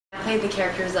I played the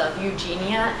characters of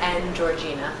Eugenia and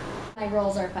Georgina. My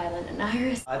roles are Violet and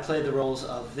Iris. I played the roles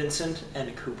of Vincent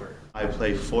and Cooper. I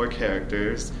play 4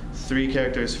 characters, 3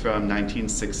 characters from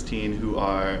 1916 who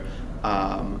are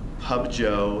Pub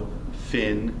Joe,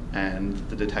 Finn, and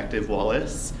the detective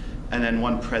Wallace, and then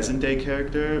 1 present-day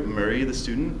character, Murray, the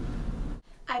student.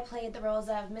 I played the roles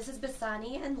of Mrs.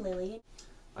 Bassani and Lily.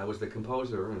 I was the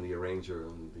composer and the arranger,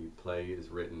 and the play is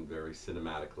written very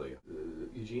cinematically.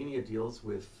 Eugenia deals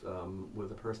with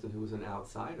a person who is an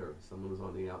outsider, someone who's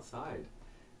on the outside,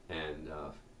 and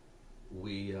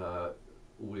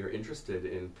we're interested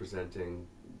in presenting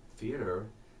theater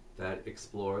that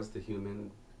explores the human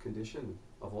condition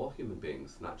of all human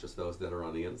beings, not just those that are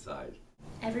on the inside.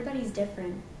 Everybody's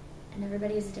different, and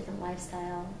everybody has a different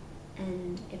lifestyle,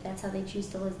 and if that's how they choose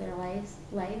to live their life,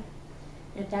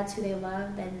 and if that's who they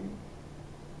love, then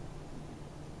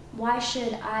why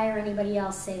should I or anybody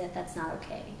else say that that's not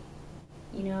okay?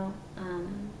 You know,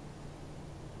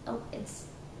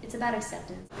 it's about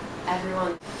acceptance.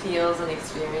 Everyone feels and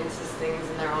experiences things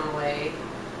in their own way,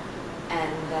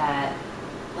 and that,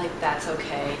 like, that's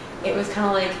okay. It was kind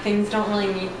of like things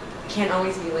can't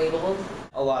always be labeled.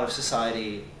 A lot of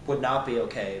society would not be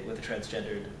okay with a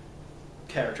transgendered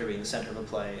character being the center of a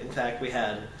play. In fact, we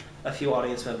had a few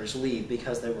audience members leave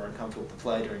because they were uncomfortable with the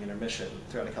play during intermission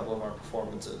throughout a couple of our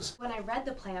performances. When I read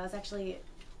the play, I was actually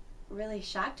really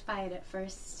shocked by it at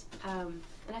first, and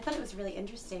I thought it was really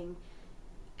interesting.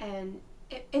 And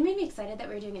it made me excited that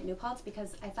we were doing it at New Paltz,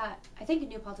 because I think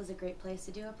New Paltz is a great place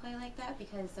to do a play like that,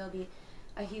 because there'll be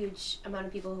a huge amount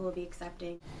of people who will be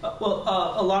accepting. A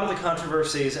lot of the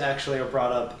controversies actually are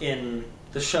brought up in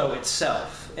the show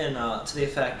itself, to the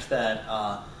effect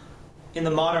that in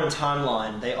the modern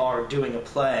timeline they are doing a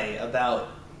play about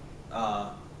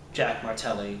Jack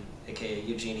Martelli, aka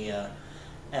Eugenia,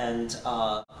 and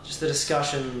just the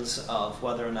discussions of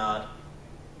whether or not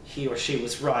he or she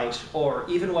was right, or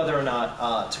even whether or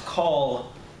not to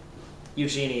call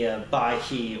Eugenia by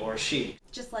he or she.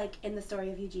 Just like in the story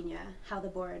of Eugenia, how the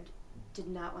board did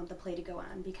not want the play to go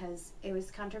on because it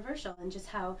was controversial, and just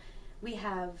how we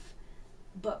have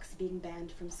books being banned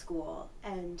from school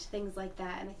and things like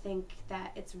that. And I think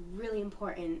that it's really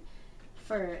important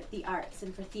for the arts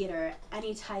and for theater,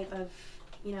 any type of,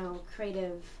 you know,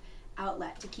 creative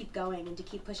outlet, to keep going and to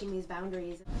keep pushing these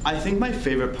boundaries. I think my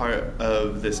favorite part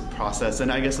of this process,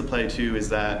 and I guess the play too, is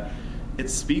that it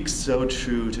speaks so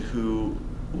true to who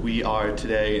we are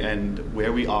today and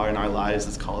where we are in our lives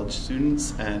as college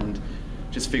students, and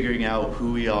just figuring out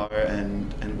who we are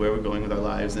and where we're going with our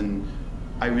lives. And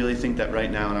I really think that right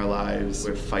now in our lives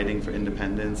we're fighting for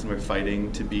independence, and we're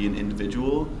fighting to be an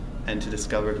individual and to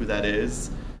discover who that is.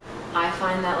 I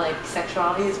find that, like,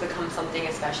 sexuality has become something,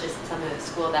 especially since I'm in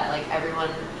school, that, like, everyone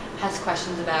has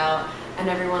questions about, and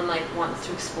everyone, like, wants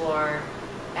to explore,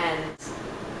 and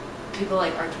people,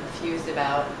 like, are confused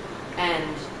about.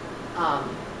 And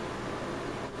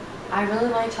I really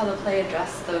liked how the play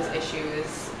addressed those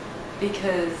issues,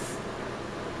 because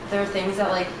there are things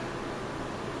that, like,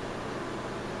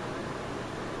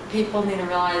 people need to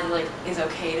realize, like, is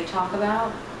okay to talk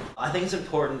about. I think it's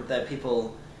important that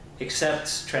people accept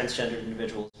transgendered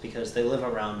individuals because they live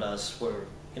around us.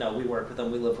 We work with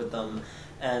them, we live with them,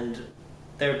 and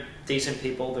they're decent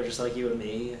people. They're just like you and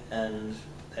me, and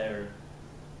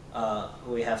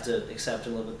we have to accept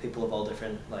and live with people of all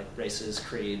different, like, races,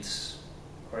 creeds,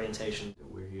 orientation.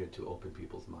 We're here to open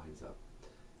people's minds up,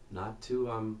 not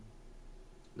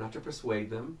to persuade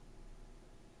them,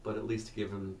 but at least to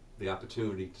give them the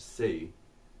opportunity to see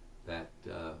that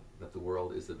the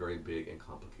world is a very big and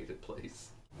complicated place.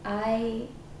 I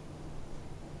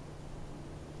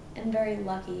am very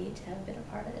lucky to have been a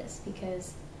part of this,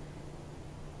 because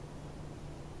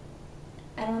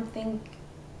I don't think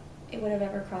it would have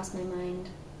ever crossed my mind,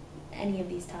 any of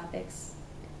these topics.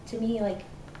 To me, like,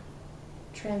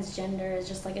 transgender is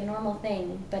just like a normal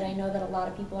thing, but I know that a lot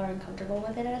of people are uncomfortable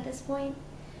with it at this point,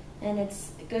 and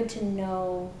it's good to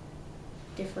know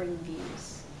differing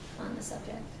views on the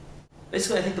subject.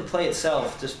 Basically, I think the play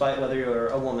itself, despite whether you're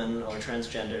a woman or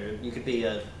transgender, you could be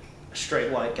a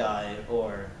straight white guy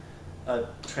or a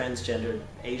transgendered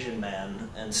Asian man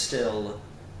and still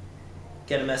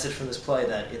get a message from this play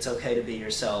that it's okay to be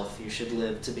yourself, you should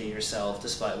live to be yourself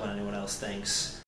despite what anyone else thinks.